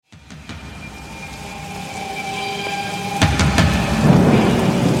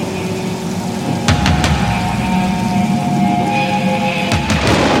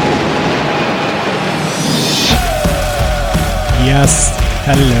Yes,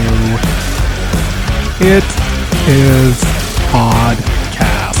 hello. It is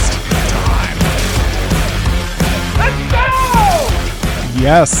podcast time. Let's go!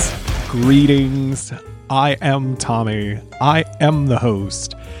 Yes, greetings. I am Tommy. I am the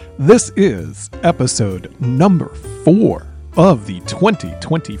host. This is episode number 4 of the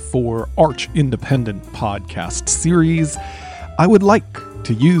 2024 Arch Independent podcast series. I would like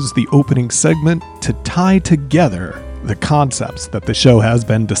to use the opening segment to tie together the concepts that the show has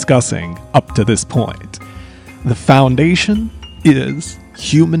been discussing up to this point. The foundation is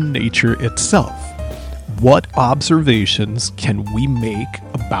human nature itself. What observations can we make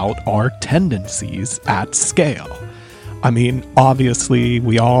about our tendencies at scale? I mean, obviously,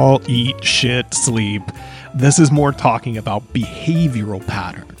 we all eat, shit, sleep. This is more talking about behavioral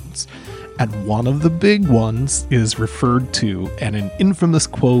patterns. And one of the big ones is referred to in an infamous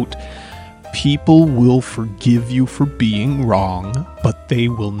quote, "People will forgive you for being wrong, but they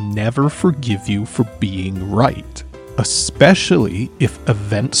will never forgive you for being right, especially if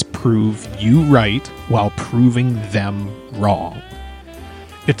events prove you right while proving them wrong."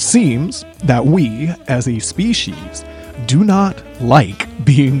 It seems that we, as a species, do not like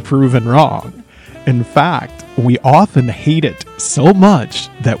being proven wrong. In fact, we often hate it so much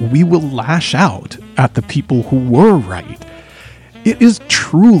that we will lash out at the people who were right. It is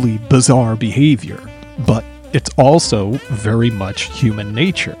truly bizarre behavior, but it's also very much human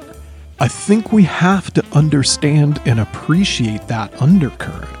nature. I think we have to understand and appreciate that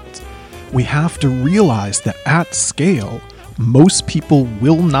undercurrent. We have to realize that at scale, most people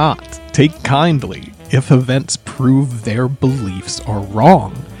will not take kindly if events prove their beliefs are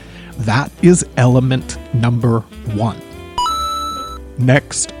wrong. That is element number 1.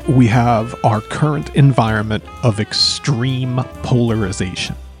 Next, we have our current environment of extreme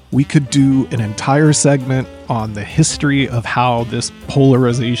polarization. We could do an entire segment on the history of how this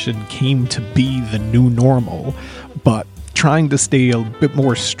polarization came to be the new normal, but trying to stay a bit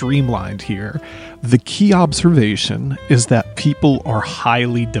more streamlined here, the key observation is that people are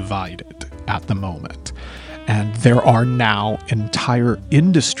highly divided at the moment. And there are now entire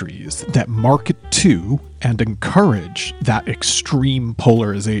industries that market to and encourage that extreme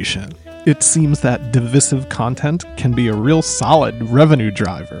polarization. It seems that divisive content can be a real solid revenue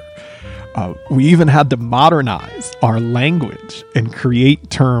driver. We even had to modernize our language and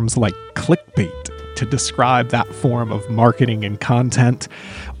create terms like clickbait to describe that form of marketing and content.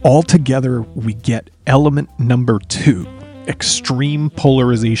 Altogether, we get element number 2, extreme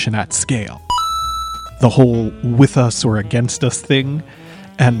polarization at scale. The whole with us or against us thing.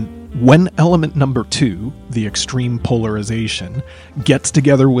 And when element number 2, the extreme polarization, gets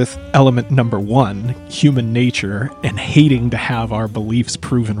together with element number 1, human nature, and hating to have our beliefs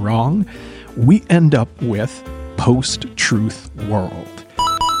proven wrong, we end up with post-truth world.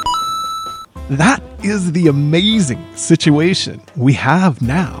 That is the amazing situation we have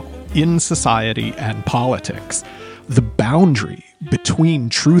now in society and politics. The boundary between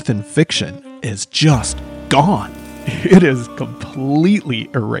truth and fiction is just gone. It is completely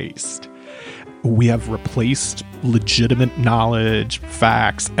erased. We have replaced legitimate knowledge,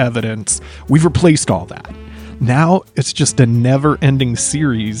 facts, evidence. We've replaced all that. Now it's just a never-ending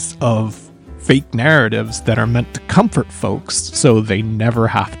series of fake narratives that are meant to comfort folks so they never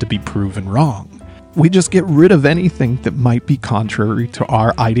have to be proven wrong. We just get rid of anything that might be contrary to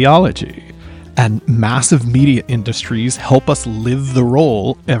our ideology. And massive media industries help us live the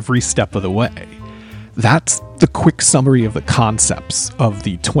role every step of the way. That's the quick summary of the concepts of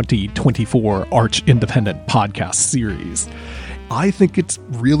the 2024 Arch Independent podcast series. I think it's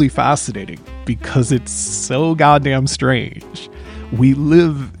really fascinating because it's so goddamn strange. We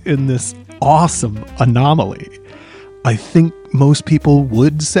live in this awesome anomaly. I think most people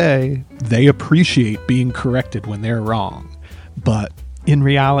would say they appreciate being corrected when they're wrong. But in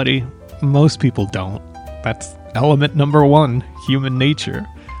reality, most people don't. That's element number 1, human nature.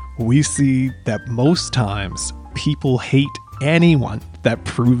 We see that most times people hate anyone that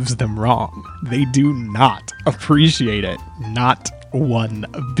proves them wrong. They do not appreciate it, not one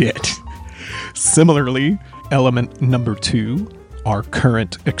bit. Similarly, element number 2, our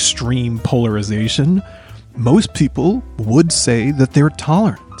current extreme polarization, most people would say that they're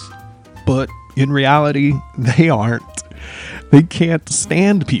tolerant. But in reality, they aren't. They can't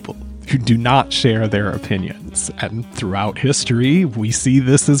stand people who do not share their opinions. And throughout history, we see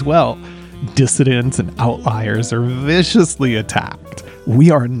this as well. Dissidents and outliers are viciously attacked.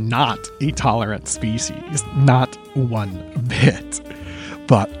 We are not a tolerant species, not one bit.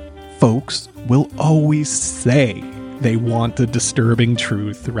 But folks will always say they want a disturbing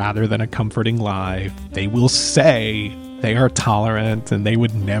truth rather than a comforting lie. They will say They are tolerant and they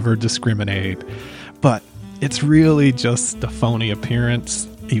would never discriminate. But it's really just a phony appearance,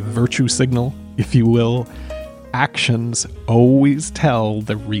 a virtue signal, if you will. Actions always tell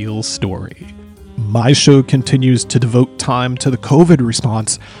the real story. My show continues to devote time to the COVID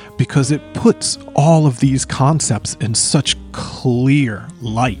response because it puts all of these concepts in such clear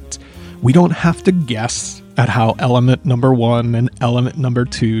light. We don't have to guess at how element number 1 and element number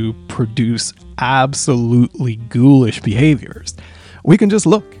 2 produce absolutely ghoulish behaviors. We can just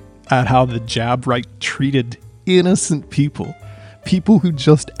look at how the jab right treated innocent people who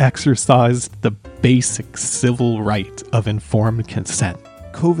just exercised the basic civil right of informed consent.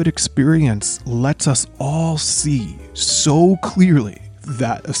 COVID experience lets us all see so clearly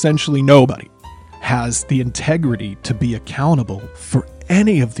that essentially nobody has the integrity to be accountable for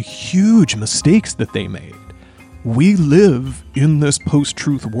any of the huge mistakes that they made. We live in this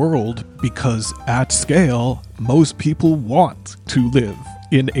post-truth world because at scale, most people want to live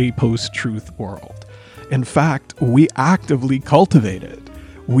in a post-truth world. In fact, we actively cultivate it.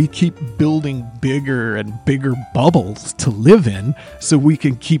 We keep building bigger and bigger bubbles to live in so we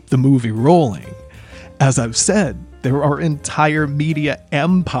can keep the movie rolling. As I've said, there are entire media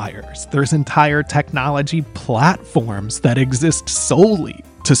empires. There's entire technology platforms that exist solely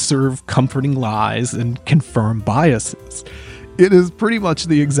to serve comforting lies and confirm biases. It is pretty much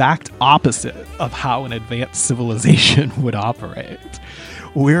the exact opposite of how an advanced civilization would operate.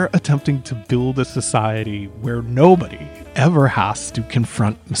 We're attempting to build a society where nobody ever has to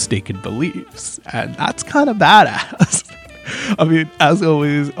confront mistaken beliefs. And that's kind of badass. I mean, as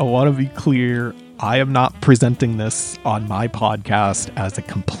always, I want to be clear. I am not presenting this on my podcast as a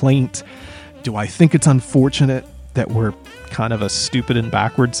complaint. Do I think it's unfortunate that we're kind of a stupid and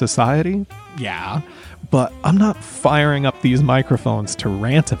backward society? Yeah. But I'm not firing up these microphones to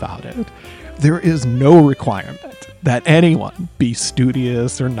rant about it. There is no requirement that anyone be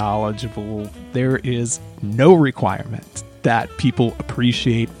studious or knowledgeable. There is no requirement that people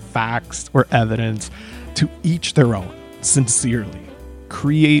appreciate facts or evidence. To each their own, sincerely.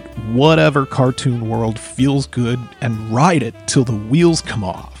 Create whatever cartoon world feels good and ride it till the wheels come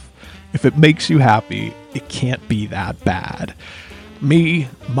off. If it makes you happy, it can't be that bad. Me,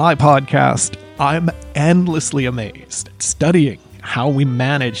 my podcast, I'm endlessly amazed at studying how we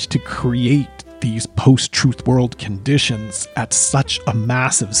manage to create these post-truth world conditions at such a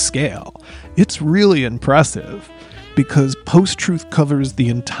massive scale. It's really impressive because post-truth covers the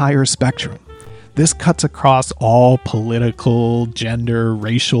entire spectrum. This cuts across all political, gender,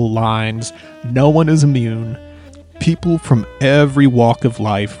 racial lines. No one is immune. People from every walk of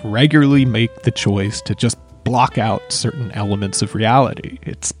life regularly make the choice to just block out certain elements of reality.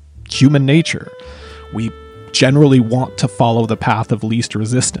 It's human nature. We generally want to follow the path of least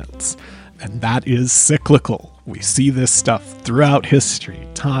resistance. And that is cyclical. We see this stuff throughout history,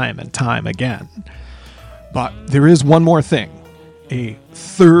 time and time again. But there is one more thing, a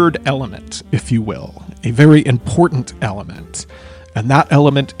third element, if you will, a very important element. And that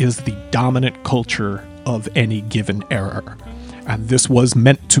element is the dominant culture of any given era. And this was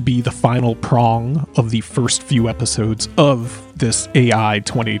meant to be the final prong of the first few episodes of this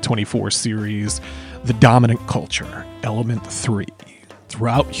AI2024 series, the dominant culture, element 3.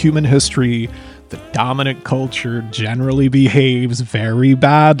 Throughout human history, the dominant culture generally behaves very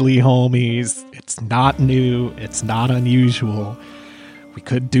badly, homies. It's not new. It's not unusual. We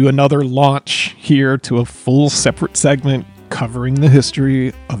could do another launch here to a full separate segment covering the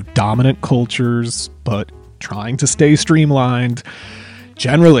history of dominant cultures, but trying to stay streamlined.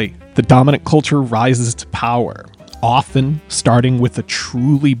 Generally, the dominant culture rises to power, often starting with a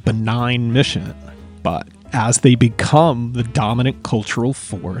truly benign mission. But as they become the dominant cultural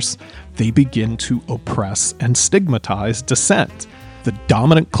force, they begin to oppress and stigmatize dissent. The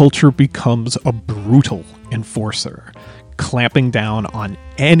dominant culture becomes a brutal enforcer, clamping down on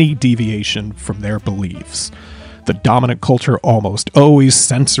any deviation from their beliefs. The dominant culture almost always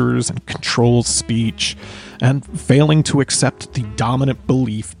censors and controls speech, and failing to accept the dominant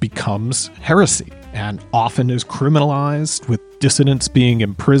belief becomes heresy, and often is criminalized, with dissidents being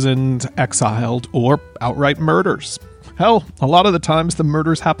imprisoned, exiled, or outright murders. Hell, a lot of the times the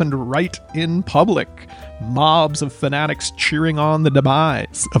murders happened right in public. Mobs of fanatics cheering on the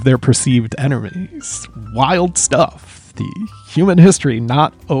demise of their perceived enemies. Wild stuff. The human history,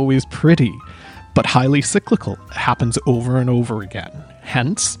 not always pretty, but highly cyclical. It happens over and over again.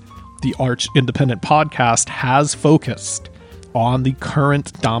 Hence, the Arch Independent podcast has focused on the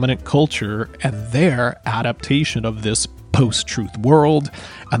current dominant culture and their adaptation of this post-truth world,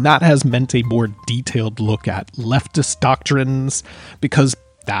 and that has meant a more detailed look at leftist doctrines, because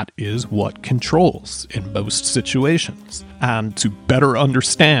That is what controls in most situations. And to better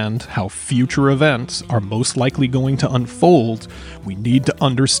understand how future events are most likely going to unfold, we need to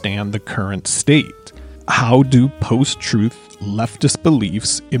understand the current state. How do post-truth leftist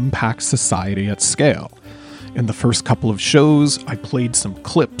beliefs impact society at scale? In the first couple of shows, I played some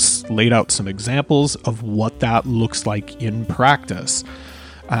clips, laid out some examples of what that looks like in practice.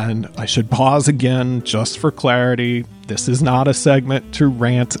 And I should pause again just for clarity. This is not a segment to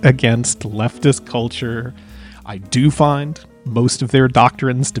rant against leftist culture. I do find most of their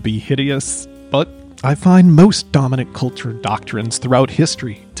doctrines to be hideous, but I find most dominant culture doctrines throughout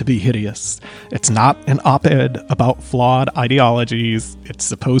history to be hideous. It's not an op-ed about flawed ideologies. It's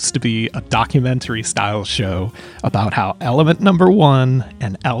supposed to be a documentary-style show about how element number 1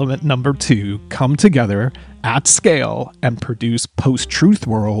 and element number 2 come together at scale and produce post-truth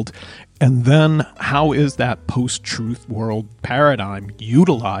world. And then how is that post-truth world paradigm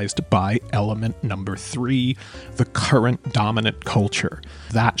utilized by element number 3, the current dominant culture?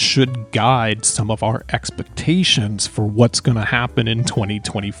 That should guide some of our expectations for what's going to happen in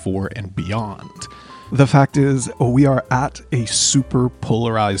 2024 and beyond. The fact is, we are at a super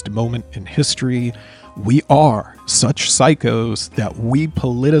polarized moment in history. We are such psychos that we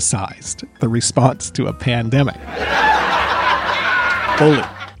politicized the response to a pandemic. Fully.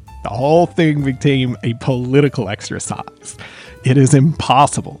 The whole thing became a political exercise. It is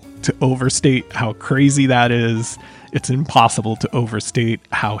impossible to overstate how crazy that is. It's impossible to overstate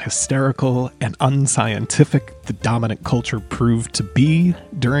how hysterical and unscientific the dominant culture proved to be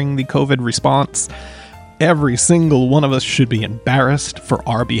during the COVID response. Every single one of us should be embarrassed for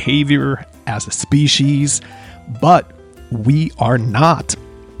our behavior as a species, but we are not,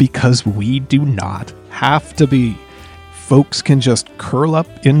 because we do not have to be. Folks can just curl up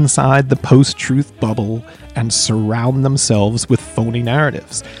inside the post-truth bubble and surround themselves with phony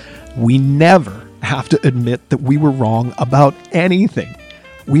narratives. We never have to admit that we were wrong about anything.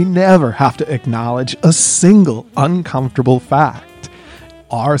 We never have to acknowledge a single uncomfortable fact.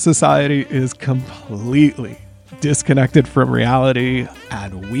 Our society is completely disconnected from reality,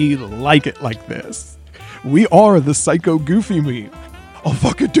 and we like it like this. We are the psycho goofy meme. I'll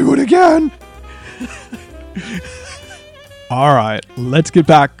fucking do it again! All right, let's get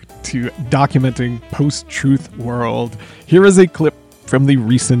back to documenting post-truth world. Here is a clip from the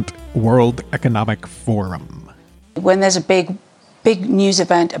recent World Economic Forum. When there's a big news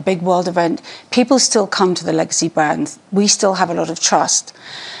event, a big world event, people still come to the legacy brands. We still have a lot of trust.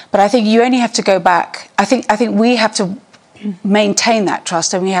 But I think you only have to go back. I think we have to maintain that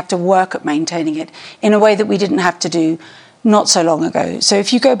trust, and we have to work at maintaining it in a way that we didn't have to do not so long ago. So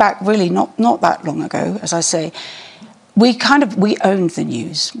if you go back really not that long ago, as I say, we owned the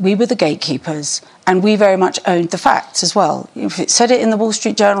news. We were the gatekeepers, and we very much owned the facts as well. If it said it in the Wall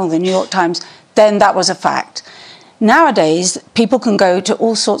Street Journal, the New York Times, then that was a fact. Nowadays, people can go to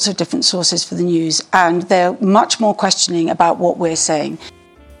all sorts of different sources for the news, and they're much more questioning about what we're saying.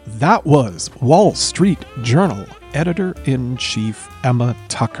 That was Wall Street Journal Editor-in-Chief Emma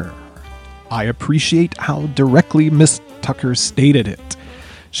Tucker. I appreciate how directly Miss Tucker stated it.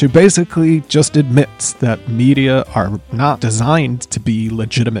 She basically just admits that media are not designed to be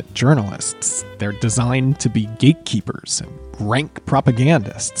legitimate journalists. They're designed to be gatekeepers and rank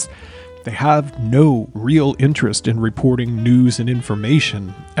propagandists. They have no real interest in reporting news and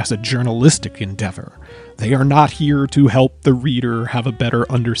information as a journalistic endeavor. They are not here to help the reader have a better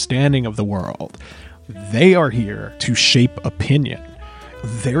understanding of the world. They are here to shape opinion.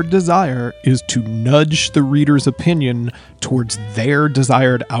 Their desire is to nudge the reader's opinion towards their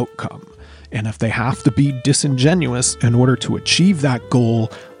desired outcome. And if they have to be disingenuous in order to achieve that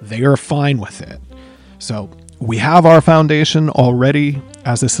goal, they are fine with it. So we have our foundation already.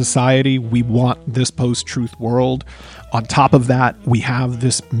 As a society, we want this post-truth world. On top of that, we have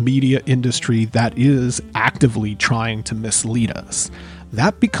this media industry that is actively trying to mislead us.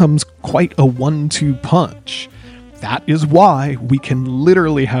 That becomes quite a 1-2 punch. That is why we can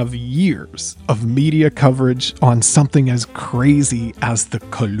literally have years of media coverage on something as crazy as the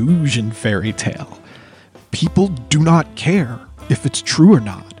collusion fairy tale. People do not care if it's true or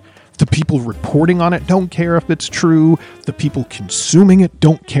not. The people reporting on it don't care if it's true. The people consuming it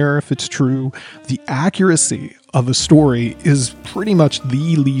don't care if it's true. The accuracy of a story is pretty much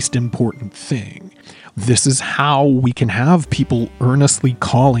the least important thing. This is how we can have people earnestly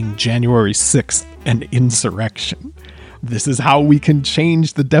calling January 6th an insurrection. This is how we can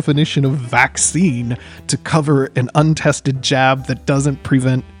change the definition of vaccine to cover an untested jab that doesn't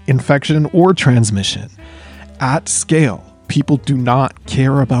prevent infection or transmission. At scale, people do not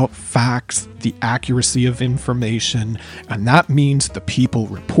care about facts, the accuracy of information, and that means the people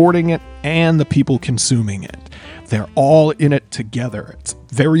reporting it and the people consuming it. They're all in it together. It's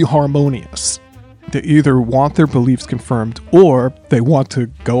very harmonious. They either want their beliefs confirmed or they want to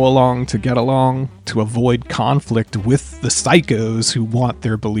go along to get along to avoid conflict with the psychos who want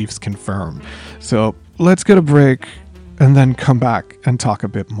their beliefs confirmed. So let's get a break and then come back and talk a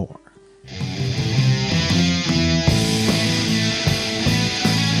bit more.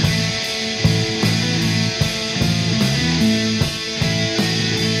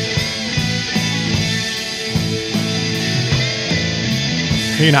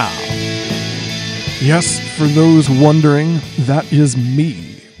 Hey now. Yes, for those wondering, that is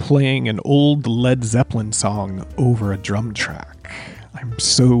me playing an old Led Zeppelin song over a drum track. I'm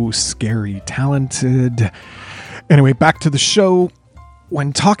so scary talented. Anyway, back to the show.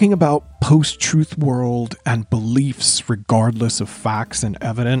 When talking about post-truth world and beliefs regardless of facts and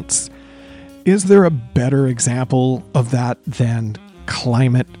evidence, is there a better example of that than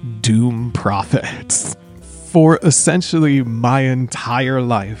climate doom prophets? For essentially my entire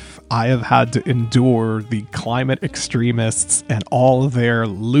life, I have had to endure the climate extremists and all their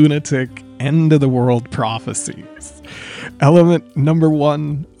lunatic end-of-the-world prophecies. Element number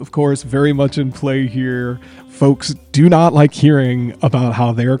one, of course, very much in play here. Folks do not like hearing about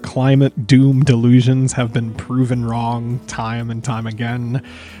how their climate doom delusions have been proven wrong time and time again.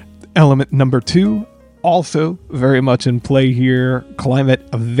 Element number two, also very much in play here. Climate,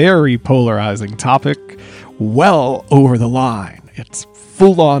 a very polarizing topic. Well over the line. It's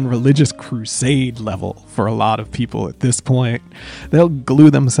full-on religious crusade level for a lot of people at this point. They'll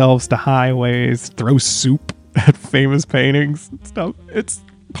glue themselves to highways, throw soup at famous paintings and stuff. It's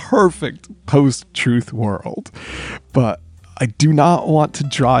perfect post-truth world. But I do not want to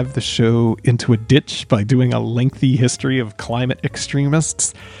drive the show into a ditch by doing a lengthy history of climate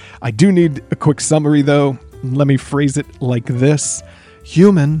extremists. I do need a quick summary, though. Let me phrase it like this.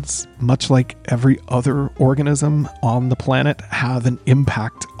 Humans, much like every other organism on the planet, have an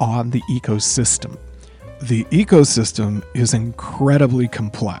impact on the ecosystem. The ecosystem is incredibly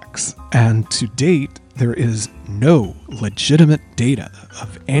complex, and to date, there is no legitimate data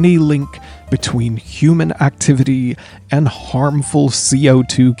of any link between human activity and harmful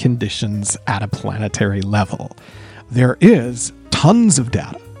CO2 conditions at a planetary level. There is tons of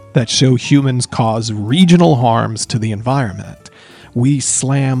data that show humans cause regional harms to the environment. We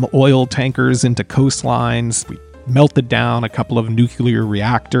slam oil tankers into coastlines, we melted down a couple of nuclear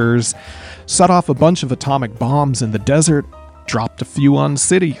reactors, set off a bunch of atomic bombs in the desert, dropped a few on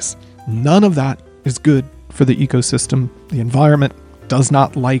cities. None of that is good for the ecosystem. The environment does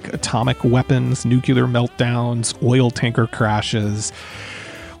not like atomic weapons, nuclear meltdowns, oil tanker crashes.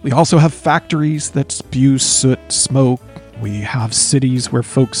 We also have factories that spew soot, smoke. We have cities where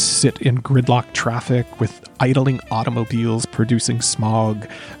folks sit in gridlock traffic with idling automobiles producing smog.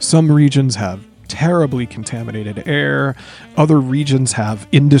 Some regions have terribly contaminated air. Other regions have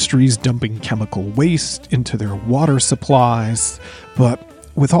industries dumping chemical waste into their water supplies. But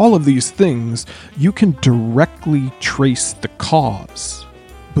with all of these things, you can directly trace the cause.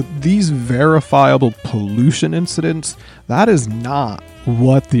 But these verifiable pollution incidents, that is not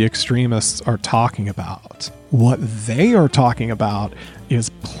what the extremists are talking about. What they are talking about is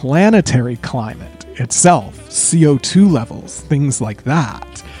planetary climate itself, CO2 levels, things like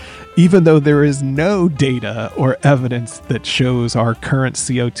that. Even though there is no data or evidence that shows our current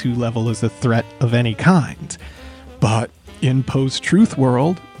CO2 level is a threat of any kind. But in post-truth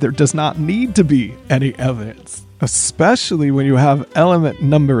world, there does not need to be any evidence, especially when you have element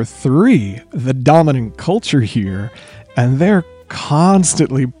number 3, the dominant culture here, and they're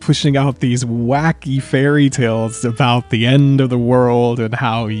constantly pushing out these wacky fairy tales about the end of the world and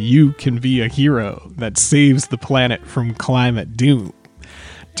how you can be a hero that saves the planet from climate doom.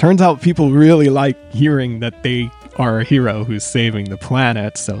 Turns out people really like hearing that they are a hero who's saving the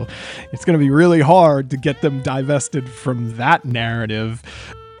planet, so it's going to be really hard to get them divested from that narrative.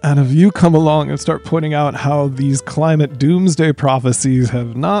 And if you come along and start pointing out how these climate doomsday prophecies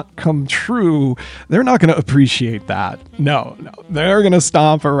have not come true, they're not going to appreciate that. No. They're going to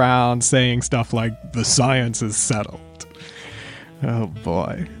stomp around saying stuff like, the science is settled. Oh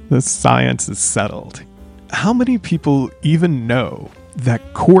boy, the science is settled. How many people even know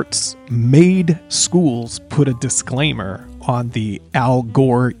that courts made schools put a disclaimer on the Al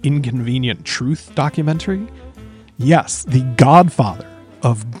Gore Inconvenient Truth documentary? Yes, the godfather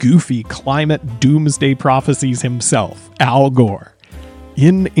of goofy climate doomsday prophecies himself, Al Gore.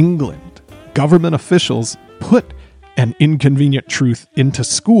 In England, government officials put an inconvenient truth into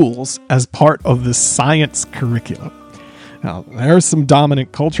schools as part of the science curriculum. Now, there's some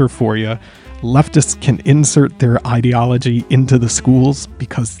dominant culture for you. Leftists can insert their ideology into the schools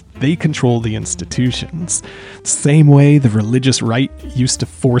because they control the institutions. Same way the religious right used to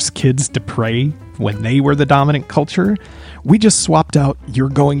force kids to pray when they were the dominant culture, we just swapped out "you're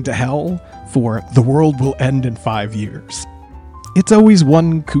going to hell" for "the world will end in 5 years." It's always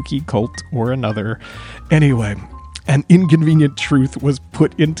one kooky cult or another. Anyway, an inconvenient truth was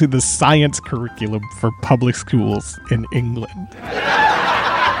put into the science curriculum for public schools in England.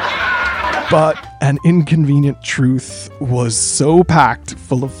 But an inconvenient truth was so packed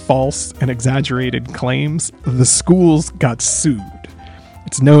full of false and exaggerated claims, the schools got sued.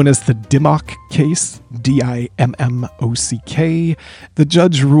 It's known as the Dimmock case, Dimmock. The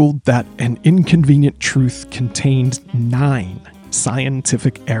judge ruled that an inconvenient truth contained 9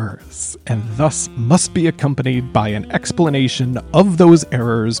 scientific errors, and thus must be accompanied by an explanation of those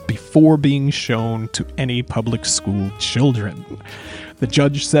errors before being shown to any public school children. The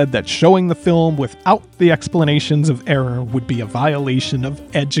judge said that showing the film without the explanations of error would be a violation of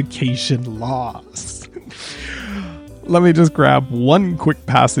education laws. Let me just grab one quick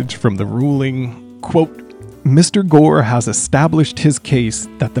passage from the ruling. Quote, Mr. Gore has established his case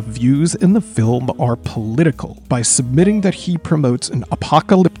that the views in the film are political by submitting that he promotes an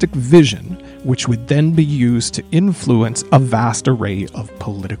apocalyptic vision, which would then be used to influence a vast array of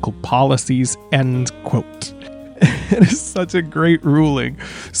political policies, end quote. It is such a great ruling.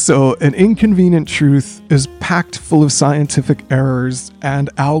 So an inconvenient truth is packed full of scientific errors,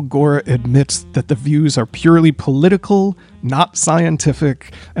 and Al Gore admits that the views are purely political, not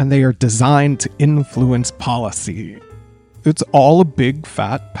scientific, and they are designed to influence policy. It's all a big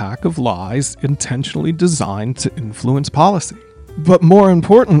fat pack of lies intentionally designed to influence policy. But more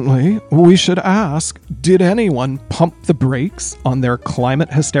importantly, we should ask, did anyone pump the brakes on their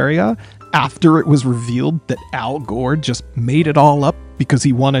climate hysteria after it was revealed that Al Gore just made it all up because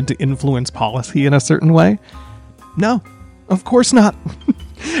he wanted to influence policy in a certain way? No, of course not.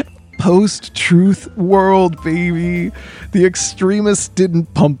 Post-truth world, baby. The extremists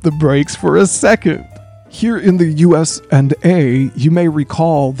didn't pump the brakes for a second. Here in the US&A, you may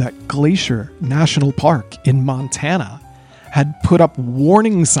recall that Glacier National Park in Montana had put up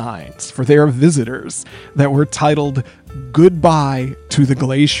warning signs for their visitors that were titled "Goodbye to the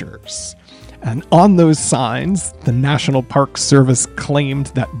Glaciers." And on those signs, the National Park Service claimed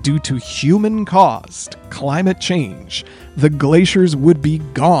that due to human-caused climate change, the glaciers would be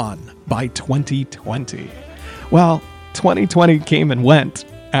gone by 2020. Well, 2020 came and went,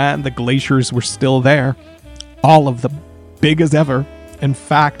 and the glaciers were still there. All of them, big as ever. In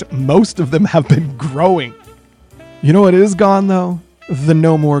fact, most of them have been growing. You know what is gone, though? The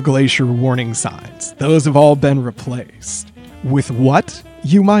no more glacier warning signs. Those have all been replaced. With what,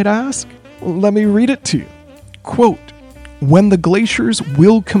 you might ask? Let me read it to you. Quote, when the glaciers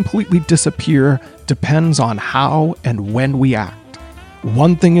will completely disappear depends on how and when we act.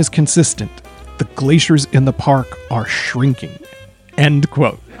 One thing is consistent. The glaciers in the park are shrinking. End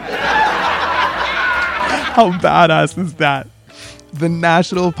quote. How badass is that? The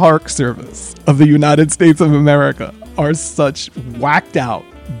National Park Service of the United States of America are such whacked out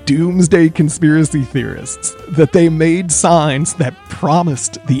doomsday conspiracy theorists that they made signs that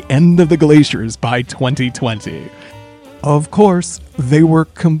promised the end of the glaciers by 2020. Of course, they were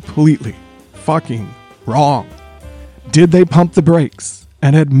completely fucking wrong. Did they pump the brakes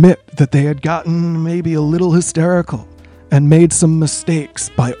and admit that they had gotten maybe a little hysterical and made some mistakes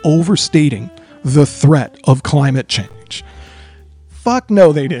by overstating the threat of climate change? Fuck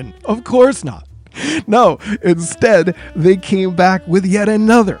no, they didn't. Of course not. No, instead, they came back with yet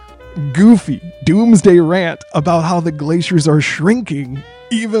another goofy doomsday rant about how the glaciers are shrinking,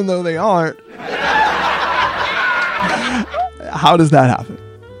 even though they aren't. How does that happen?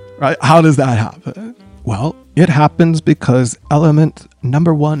 Right? How does that happen? Well, it happens because element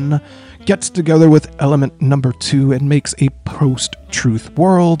number 1 gets together with element number 2 and makes a post-truth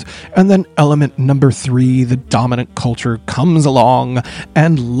world, and then element number 3, the dominant culture, comes along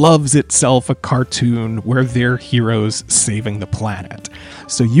and loves itself a cartoon where they're heroes saving the planet.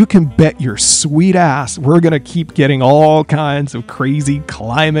 So you can bet your sweet ass we're going to keep getting all kinds of crazy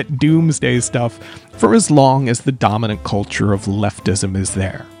climate doomsday stuff for as long as the dominant culture of leftism is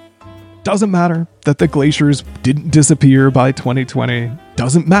there. Doesn't matter that the glaciers didn't disappear by 2020.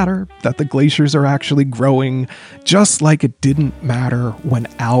 Doesn't matter that the glaciers are actually growing, just like it didn't matter when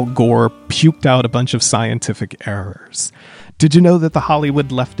Al Gore puked out a bunch of scientific errors. Did you know that the Hollywood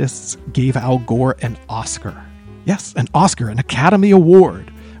leftists gave Al Gore an Oscar? Yes, an Oscar, an Academy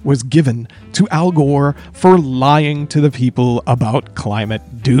Award was given to Al Gore for lying to the people about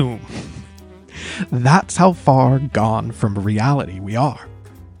climate doom. That's how far gone from reality we are.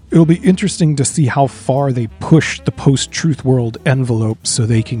 It'll be interesting to see how far they push the post-truth world envelope so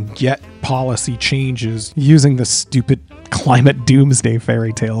they can get policy changes using the stupid climate doomsday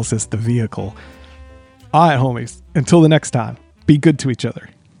fairy tales as the vehicle. All right, homies. Until the next time, be good to each other.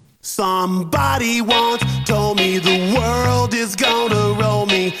 Somebody once told me the world is gonna roll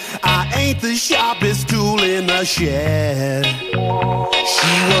me. I ain't the sharpest tool in the shed.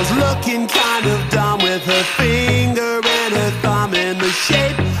 She was looking kind of dumb with her finger and her thumb in the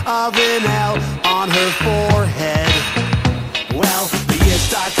shape of an L on her forehead. Well, the years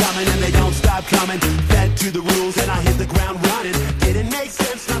start coming and they don't stop coming. Fed to the rules and I hit the ground running. Didn't make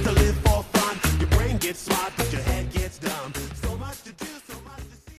sense not to